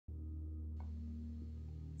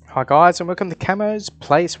Hi guys, and welcome to Camo's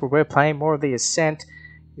place where we're playing more of the Ascent.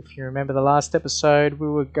 If you remember the last episode, we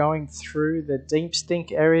were going through the deep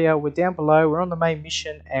stink area. We're down below, we're on the main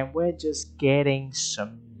mission, and we're just getting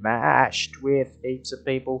smashed with heaps of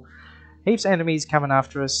people. Heaps of enemies coming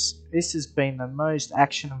after us. This has been the most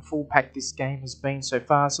action and full pack this game has been so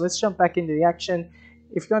far. So let's jump back into the action.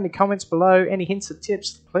 If you've got any comments below, any hints or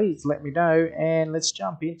tips, please let me know. And let's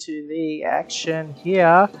jump into the action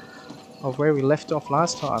here of where we left off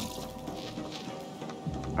last time.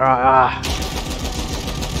 Alright,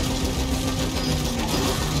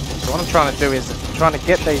 so what I'm trying to do is trying to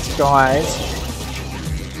get these guys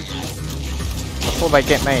before they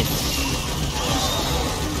get me.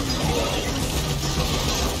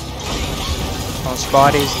 Come on,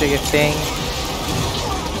 Spideys, do your thing.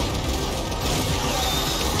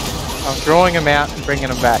 I'm drawing them out and bringing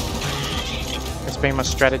them back. That's been my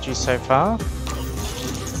strategy so far.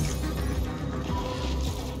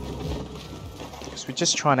 We're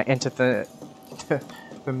just trying to enter the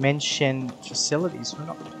Menshen facilities. We're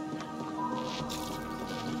not.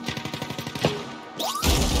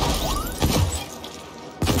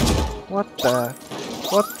 What the?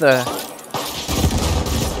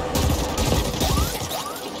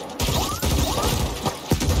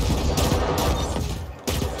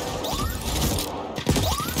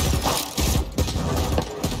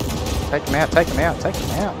 Take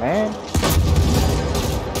him out, man.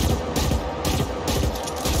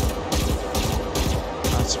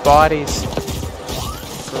 Spideys.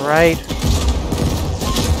 Great.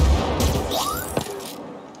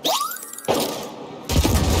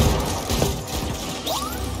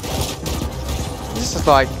 This is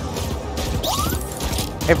like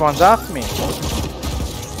everyone's after me.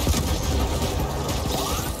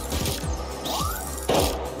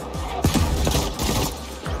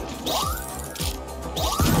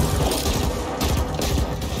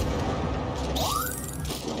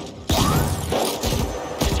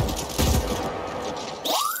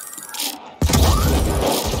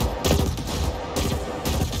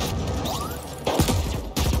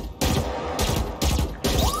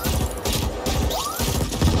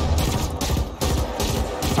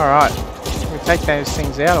 Alright, we take those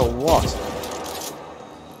things out or what?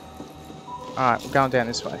 Alright, we're going down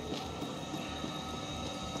this way.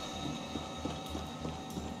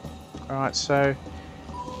 Alright, so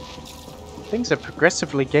things are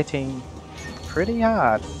progressively getting pretty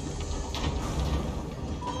hard.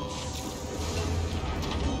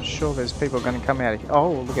 I'm sure there's people going to come out of here.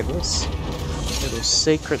 Oh, look at this. Little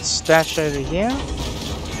secret stash over here.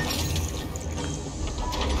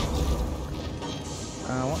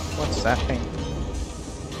 What's that thing?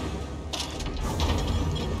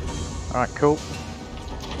 Alright, cool.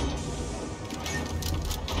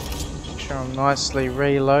 Make sure I'm nicely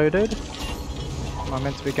reloaded. Am I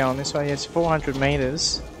meant to be going this way? Yes, 400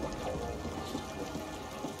 meters.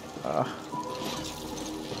 Oh,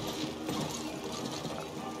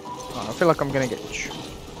 I feel like I'm gonna get...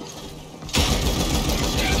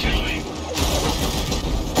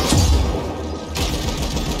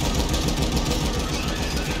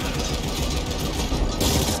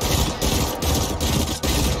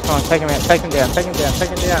 Come on, take him out, take him down.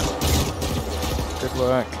 Good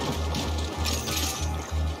work.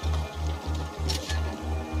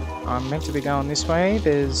 I'm meant to be going this way.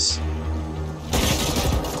 There's...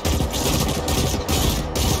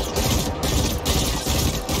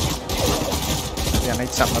 Yeah, I need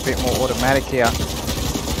something a bit more automatic here.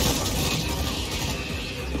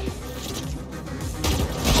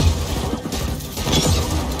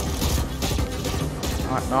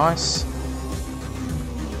 Alright, nice.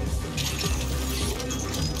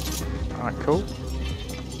 Alright, cool.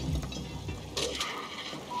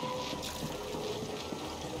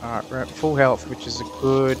 Alright, we're at full health, which is a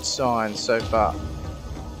good sign so far.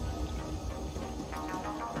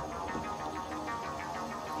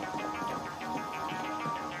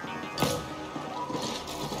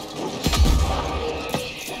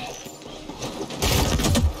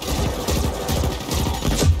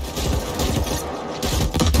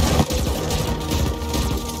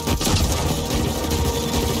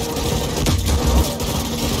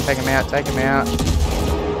 Take him out. It's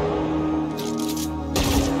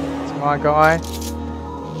my guy.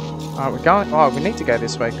 Alright, we're going... Oh, we need to go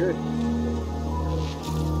this way. Good.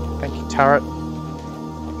 Thank you, turret.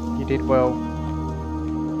 You did well.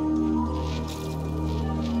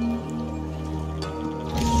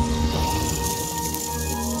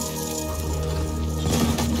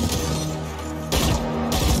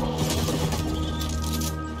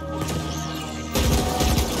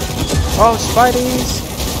 Oh, Spideys!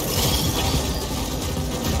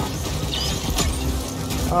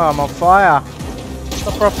 Oh, I'm on fire.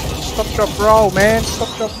 Stop, drop, roll, man.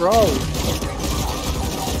 Stop, drop, roll.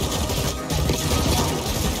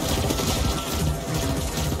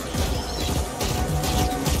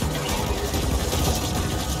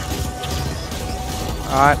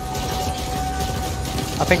 Alright.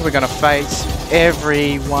 I think we're going to face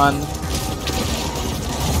everyone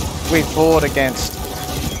we fought against.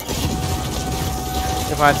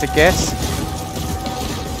 If I had to guess.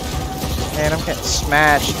 Man, I'm getting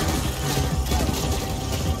smashed.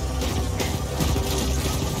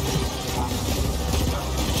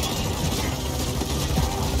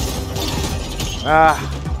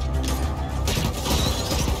 Ah.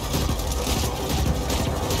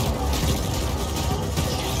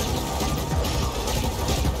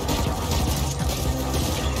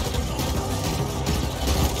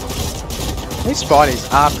 These spiders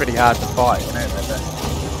are pretty hard to fight, you know.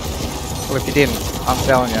 Well, if you didn't, I'm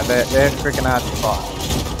telling you, they're freaking hard to fight.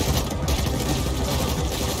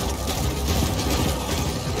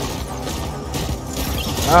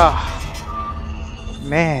 Ah,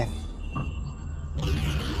 man.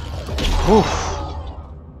 Oof.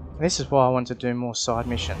 This is why I want to do more side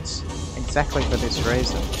missions. Exactly for this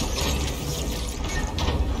reason.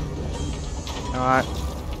 Alright.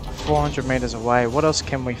 400 meters away. What else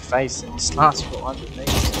can we face in this last 400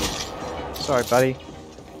 meters? Sorry, buddy.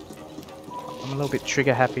 I'm a little bit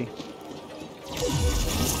trigger happy.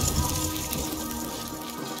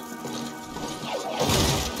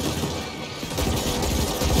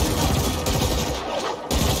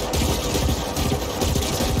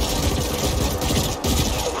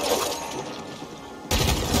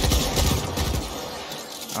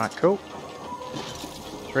 Alright, cool.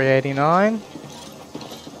 389.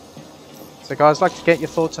 So guys, like to get your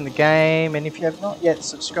thoughts on the game, and if you have not yet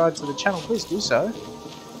subscribed to the channel, please do so.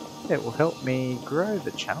 It will help me grow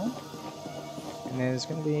the channel. And there's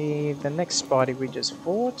going to be the next Spidey we just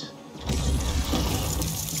fought,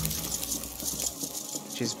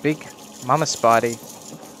 which is Big Mama Spidey.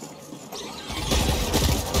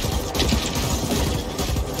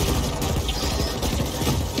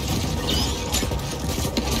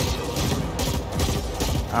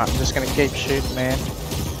 Alright, I'm just going to keep shooting, man.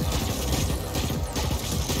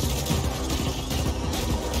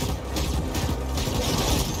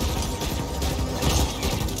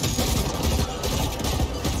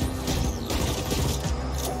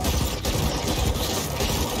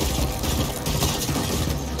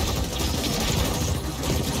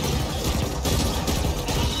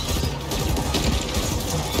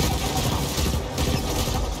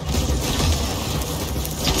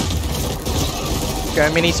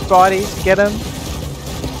 Go mini Spideys, get him.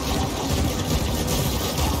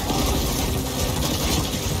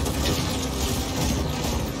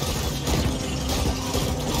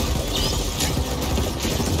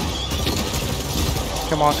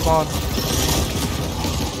 Come on, come on.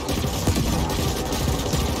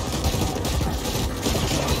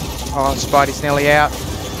 Oh, Spidey's nearly out.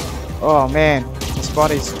 Oh man,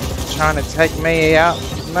 Spidey's trying to take me out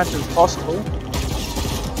as much as possible.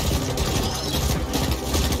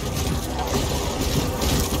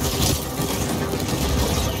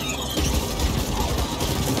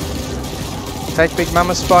 Take Big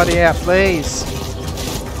Mama Spidey out, please.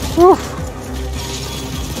 Woo.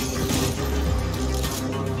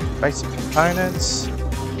 Basic components.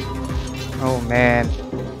 Oh man.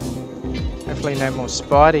 Hopefully no more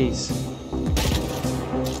Spideys.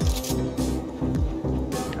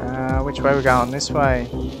 Which way we going? This way.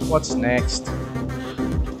 What's next?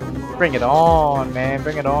 Bring it on, man.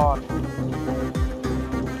 Bring it on.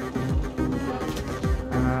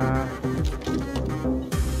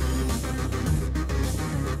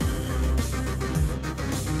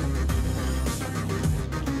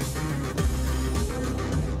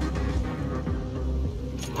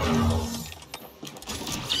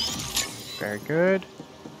 Very good.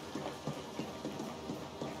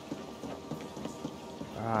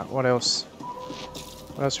 What else?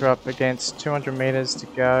 What else we're up against? 200 meters to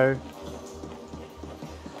go.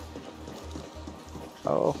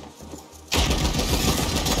 Oh.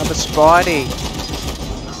 Another Spidey.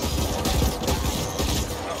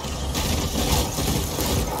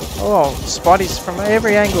 Oh, Spideys from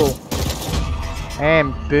every angle.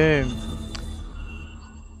 And boom.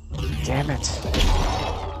 Damn it.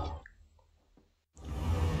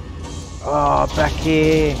 Oh, back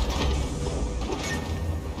here.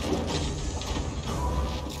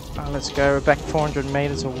 Oh, let's go. We're back 400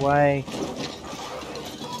 meters away.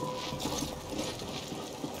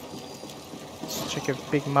 Let's check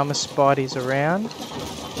if Big Mama Spidey's around.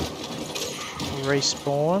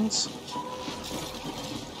 Respawns.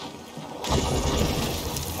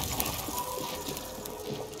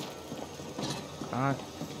 Alright.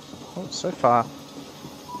 Oh, so far.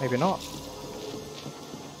 Maybe not.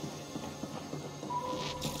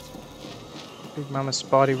 Big Mama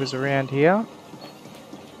Spidey was around here.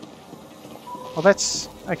 Oh, that's...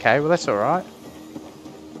 okay, well that's alright.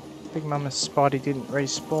 Big Mama Spidey didn't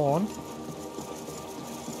respawn.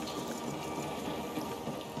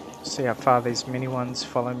 See how far these mini ones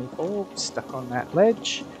follow me. Oh, stuck on that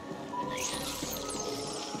ledge.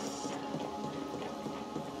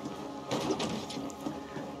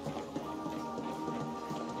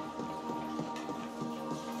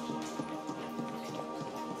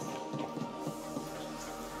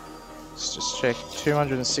 Let's just check.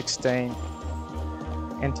 216.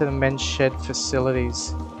 Enter the Menshen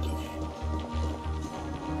facilities.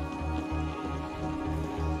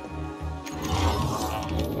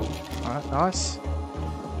 Alright, nice.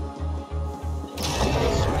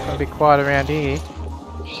 It's gonna be quiet around here.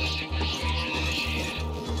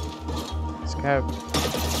 Let's go.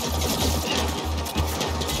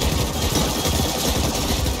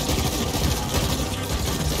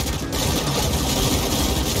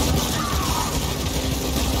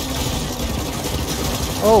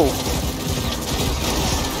 Oh!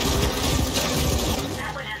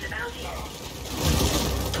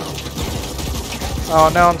 Oh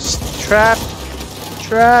no, I'm trapped!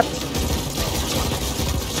 Trapped!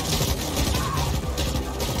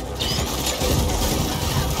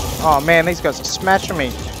 Oh man, these guys are smashing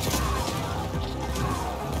me!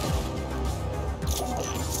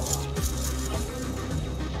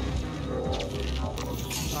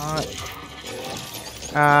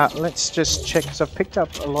 Alright. Let's just check, because I've picked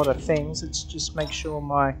up a lot of things. Let's just make sure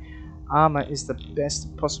my armor is the best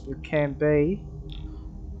it possibly can be.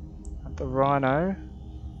 The Rhino.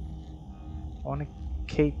 I want to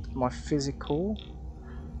keep my physical.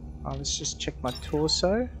 Let's just check my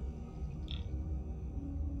torso.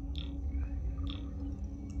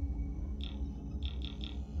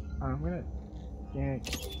 I'm gonna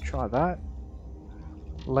try that.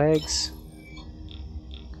 Legs.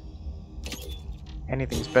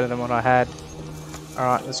 Anything's better than what I had.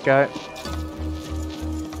 Alright, let's go.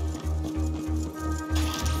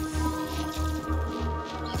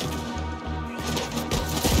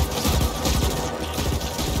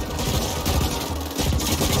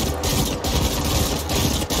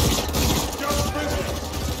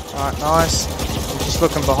 Alright, nice. I'm just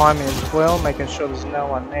looking behind me as well, making sure there's no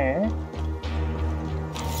one there.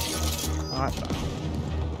 Alright.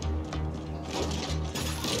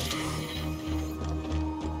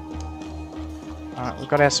 Alright, we've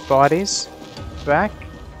got our Spideys back.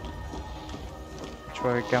 Which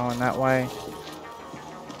way are we going? That way.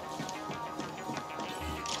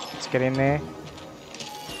 Let's get in there.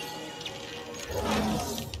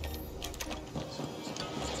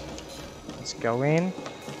 Let's go in.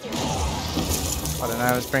 I don't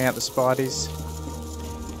know, let's bring out the Spideys.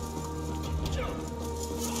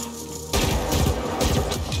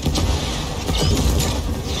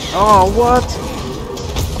 Oh, what?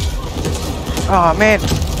 Oh, man.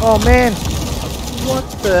 Oh, man. What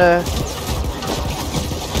the...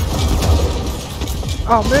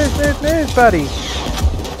 Oh, move, buddy.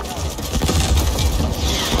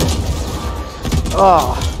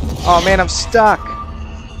 Oh, man, I'm stuck.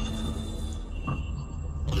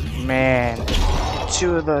 Man.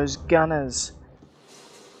 Two of those gunners.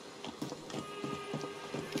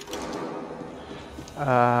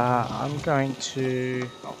 I'm going to...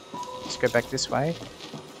 Oh, let's go back this way.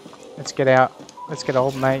 Let's get out. Let's get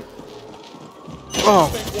old mate. Oh!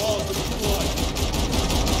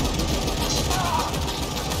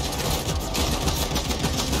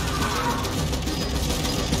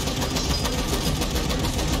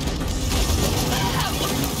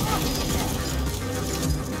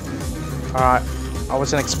 Alright. I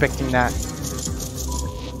wasn't expecting that.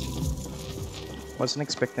 Wasn't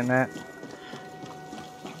expecting that.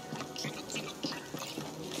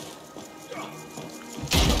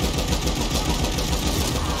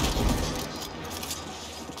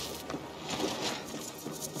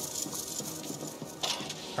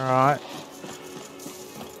 Alright.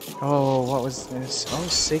 Oh, what was this? Oh,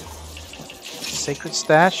 secret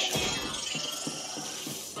stash.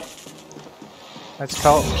 Let's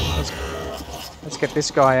call. Let's get this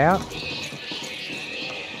guy out.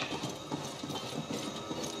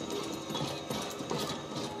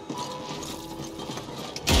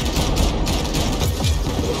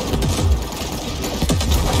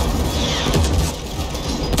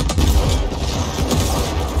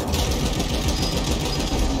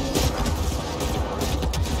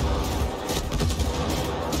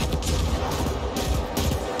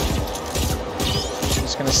 I'm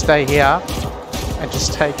just going to stay here and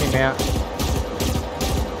just take him out.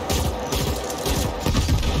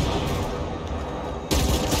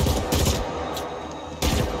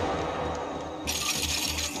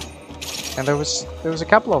 And there was a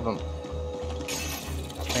couple of them.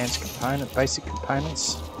 Advanced component, basic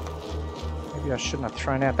components. Maybe I shouldn't have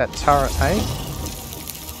thrown out that turret, hey?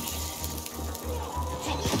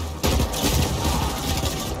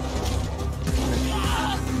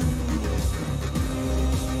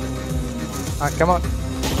 Alright, come on.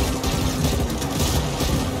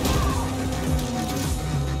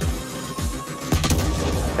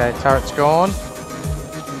 Okay, turret's gone.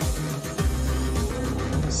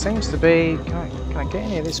 Seems to be... Can I get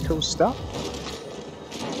any of this cool stuff?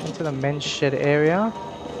 Into the men's shed area.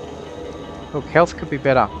 Look, health could be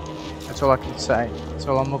better. That's all I can say. That's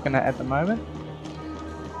all I'm looking at the moment.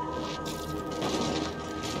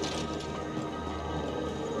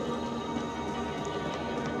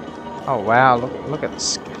 Oh wow, look at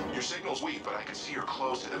this. Your signal's weak, but I can see you're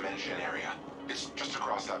close to the Menshen area. It's just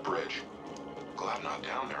across that bridge. Glad I'm not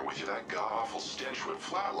down there with you. That god-awful stench would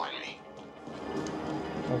flatline me.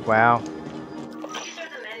 Oh wow. These are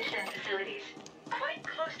the Menshen facilities. Quite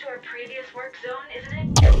close to our previous work zone, isn't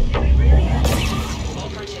it? Do we really have to?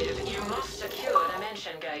 Operative, you must secure the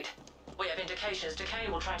Menshen gate. We have indications Decay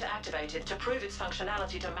will try to activate it to prove its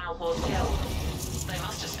functionality to Malhor's guild. They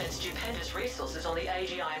must have spent stupendous resources on the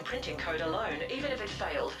AGI imprinting code alone. Even if it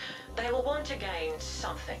failed, they will want to gain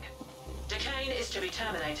something. Decane is to be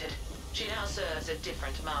terminated. She now serves a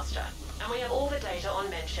different master. And we have all the data on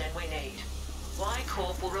Menshen we need.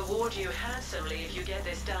 Y-Corp will reward you handsomely if you get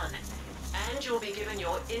this done. And you'll be given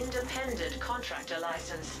your independent contractor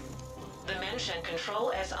license. The Menshen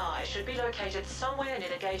Control SI should be located somewhere near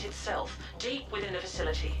the gate itself, deep within the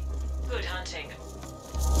facility. Good hunting.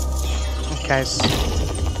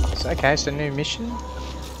 Okay, so new mission,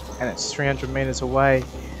 and it's 300 meters away.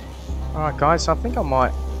 Alright guys, I think I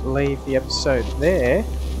might leave the episode there.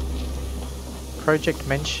 Project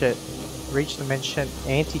Menshen, reach the Menshen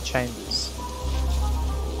antechambers.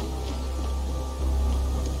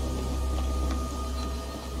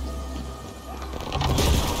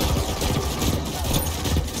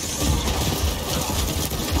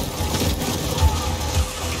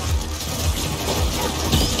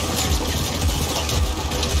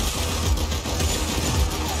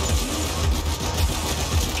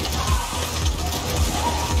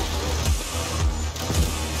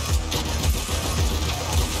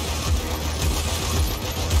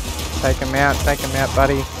 Take him out,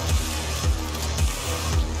 buddy.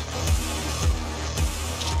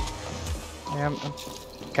 Yeah,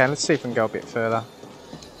 okay, let's see if we can go a bit further.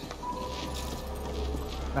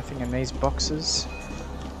 Nothing in these boxes.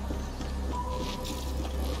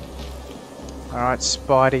 Alright,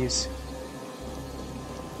 Spideys.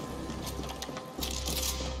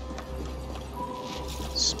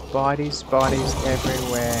 Spideys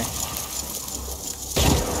everywhere.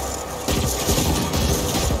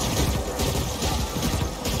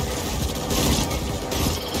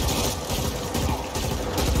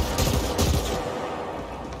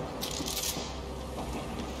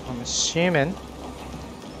 Assuming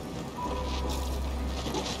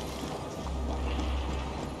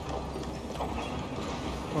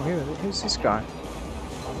who's this guy?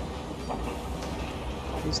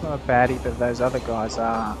 He's not a baddie, but those other guys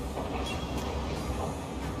are.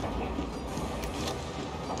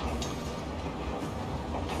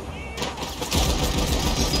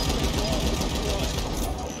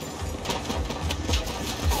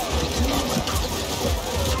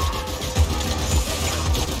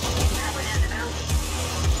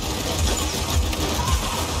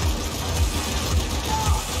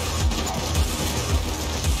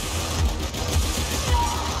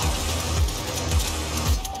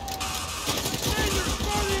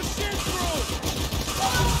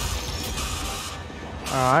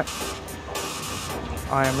 Alright.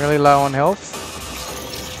 I am really low on health.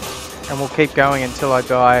 And we'll keep going until I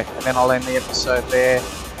die, and then I'll end the episode there.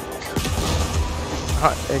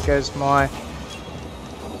 Alright, there goes my...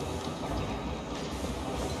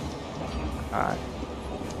 Alright.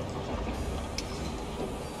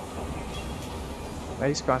 Are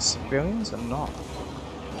these guys civilians or not?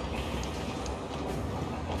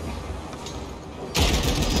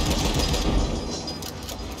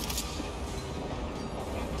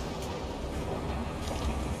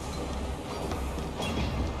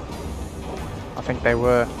 I think they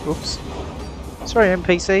were. Oops. Sorry,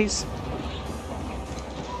 NPCs.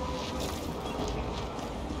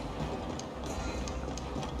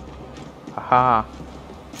 Aha.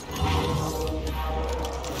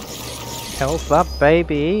 Health up,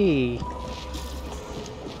 baby.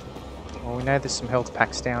 Well, we know there's some health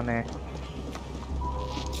packs down there.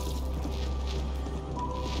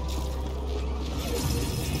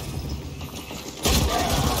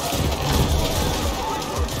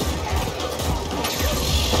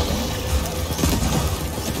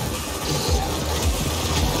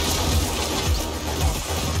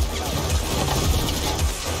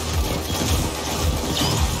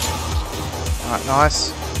 Alright,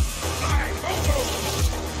 nice.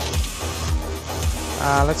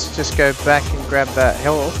 Let's just go back and grab that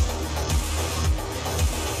health.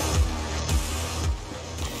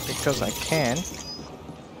 Because I can.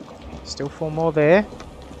 Still 4 more there.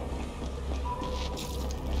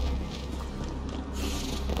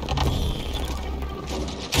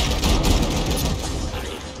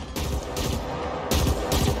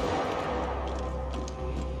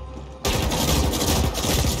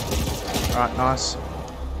 Alright, nice.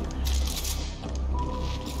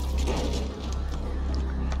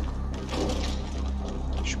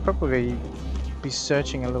 Should probably be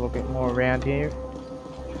searching a little bit more around here.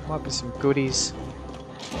 Might be some goodies.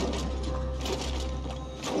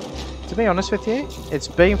 To be honest with you, it's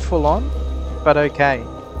been full on, but okay.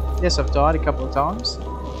 Yes, I've died a couple of times.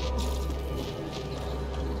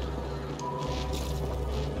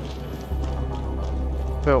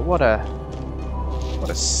 But what a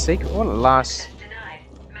secret, what a last... Denied.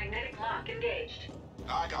 Magnetic lock engaged.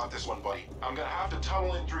 I got this one, buddy. I'm gonna have to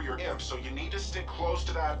tunnel in through your imp, so you need to stick close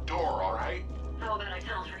to that door, alright? How about I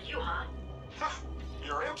tunnel through you, huh?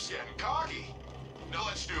 Your imp's getting cocky. Now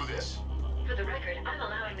let's do this. For the record, I'm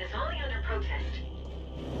allowing this only under protest.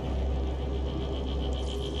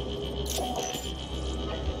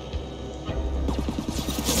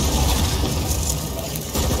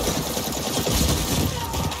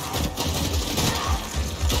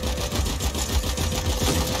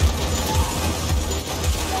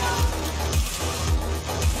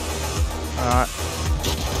 Alright.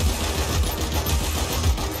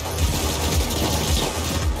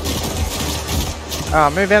 Oh,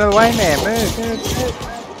 move out of the way, man. Move.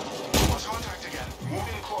 Lost contact again. Move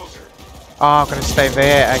in closer. Oh, I'm gonna stay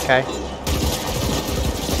there. Okay.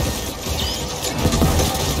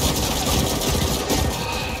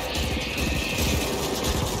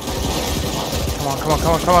 Come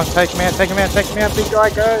on. Take him out. Big guy,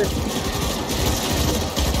 go.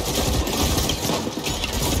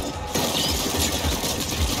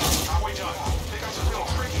 Halfway done. They got some real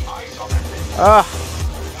tricky ice on that thing. Ah,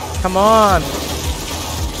 come on.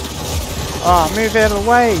 Oh, move out of the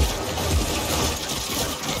way.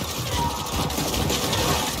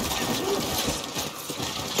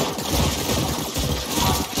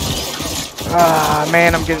 Ah,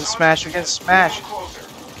 man, I'm getting smashed. Closer.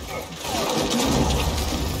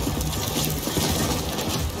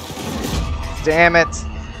 Damn it.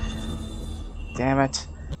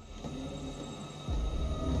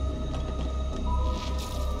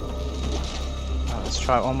 Oh, let's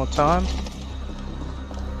try it one more time.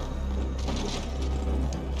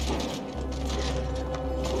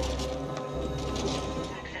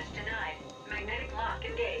 Access denied. Magnetic lock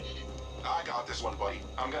engaged. I got this one, buddy.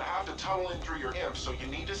 I'm gonna have to tunnel in through your imp, so you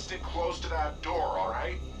need to stick close to that door,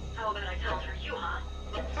 alright? How about I tunnel through you, huh?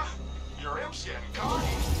 Your imp's getting cocky.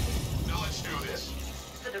 Now let's do this.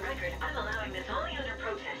 For the record, I'm allowing this only under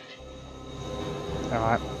protest.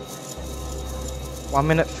 Alright. 1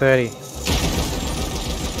 minute 30.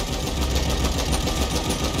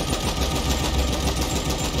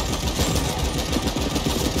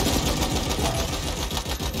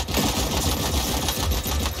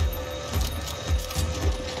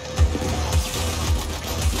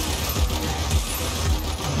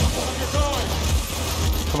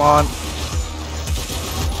 Come on.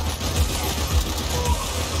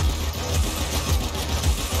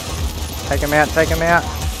 Take him out.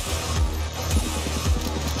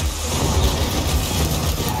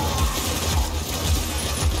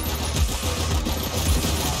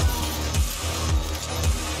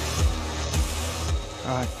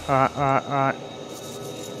 Alright.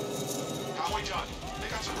 Halfway done. They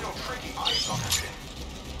got some real tricky ice on that thing.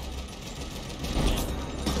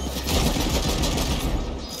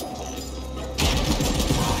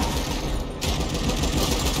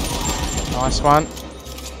 Nice one.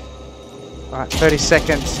 Alright, 30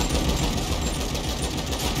 seconds.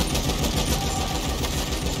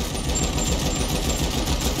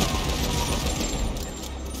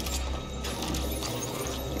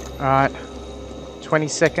 Alright, 20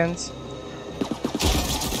 seconds.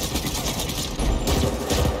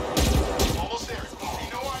 Almost there.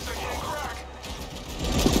 No ice I can't crack.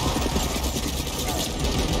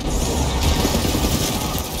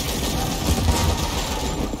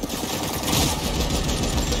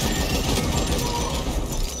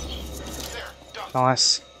 There, done.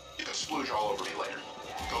 Nice. You can splooge all over me later.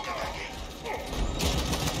 Go get that gate.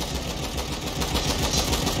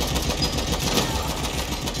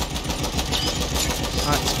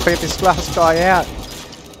 Alright, let's clear this last guy out.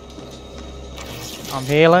 I'm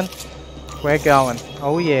healing. We're going.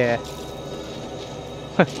 Oh yeah.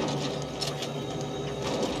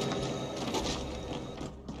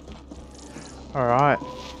 Alright.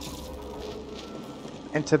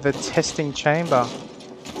 Enter the testing chamber.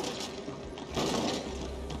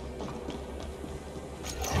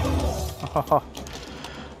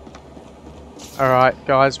 Alright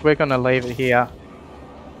guys, we're gonna leave it here.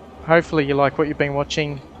 Hopefully you like what you've been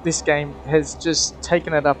watching. This game has just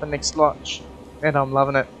taken it up a next notch and I'm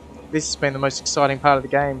loving it. This has been the most exciting part of the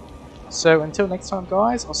game. So until next time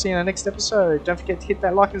guys, I'll see you in the next episode. Don't forget to hit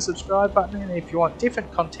that like and subscribe button, and if you want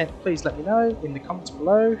different content please let me know in the comments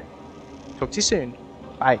below. Talk to you soon.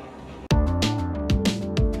 Bye.